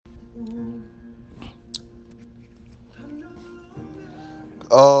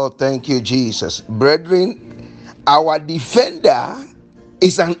Oh, thank you, Jesus. Brethren, our defender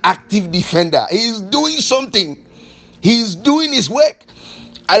is an active defender. He is doing something, he is doing his work.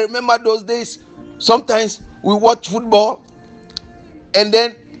 I remember those days, sometimes we watch football and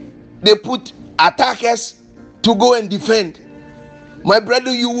then they put attackers to go and defend. My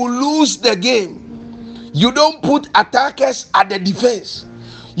brother, you will lose the game. You don't put attackers at the defense.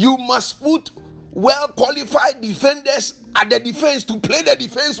 You must put well qualified defenders at the defense to play the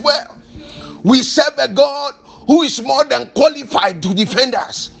defense well. We serve a God who is more than qualified to defend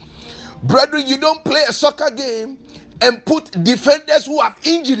us. Brethren, you don't play a soccer game and put defenders who have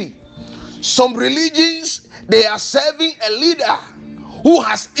injury. Some religions, they are serving a leader who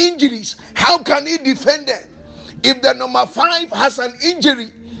has injuries. How can he defend them? If the number 5 has an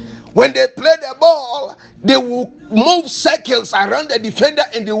injury, when they play the ball, they will move circles around the defender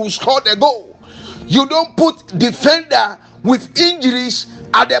and they will score the goal. You don't put defender with injuries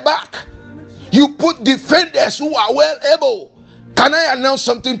at the back. You put defenders who are well able. Can I announce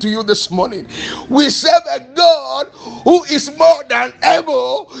something to you this morning? We serve a God who is more than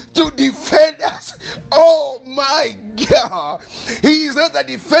able to defend us. Oh my God. He is not a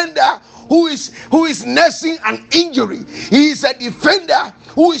defender who is nursing an injury. He is a defender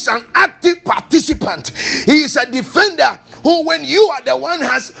who is an active participant. He is a defender who, when you are the one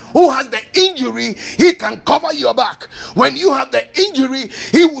who has the injury, he can cover your back. When you have the injury,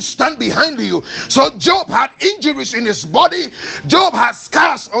 he will stand behind you. So Job had injuries in his body. Job had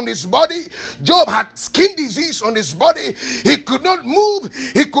scars on his body. Job had skin disease on his body. He could not move.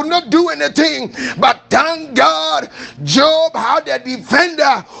 He could not do anything. But thank God, Job had a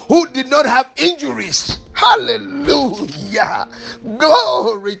defender who did not have injuries. Hallelujah.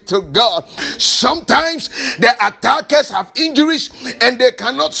 Glory to God. Sometimes the attackers have injuries and they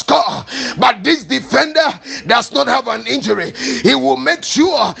cannot score, but this defender does not have an injury. He will make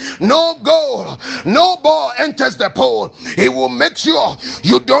sure no goal, no ball enters the pole. He will make sure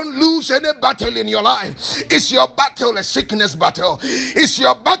you don't lose any battle in your life. Is your battle a sickness battle? Is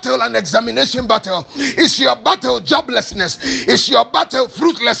your battle an examination battle? Is your battle joblessness? Is your battle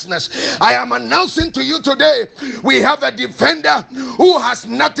fruitlessness? I am announcing to you today, we have a defender who has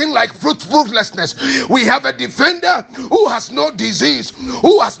nothing like fruitlessness. We have a defender who has no disease,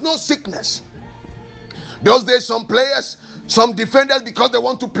 who has no sickness. Those days, some players, some defenders, because they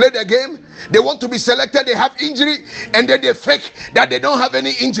want to play the game, they want to be selected, they have injury, and then they fake that they don't have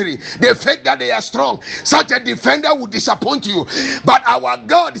any injury. They fake that they are strong. Such a defender will disappoint you. But our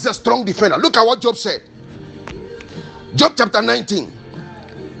God is a strong defender. Look at what Job said. Job chapter 19,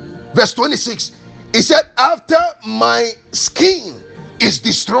 verse 26. He said, after my skin is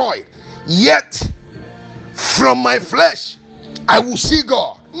destroyed, yet from my flesh I will see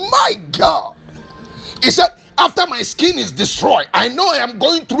God. My God. He said, after my skin is destroyed, I know I am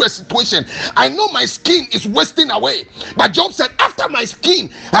going through a situation. I know my skin is wasting away. But Job said, after my skin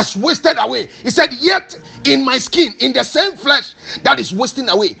has wasted away, he said, yet in my skin, in the same flesh that is wasting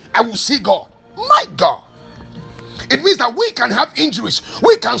away, I will see God. My God. It means that we can have injuries,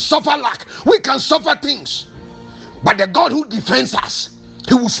 we can suffer lack, we can suffer things, but the God who defends us,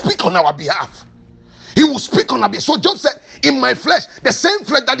 he will speak on our behalf. He will speak on our behalf. So Job said, in my flesh, the same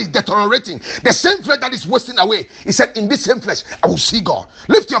flesh that is deteriorating, the same flesh that is wasting away, he said, in this same flesh I will see God.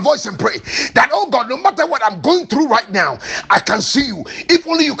 Lift your voice and pray that, oh God, no matter what I'm going through right now, I can see you. If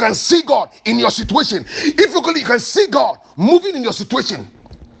only you can see God in your situation, if only you can see God moving in your situation,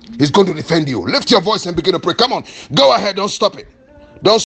 he's going to defend you. Lift your voice and begin to pray. Come on, go ahead, don't stop it.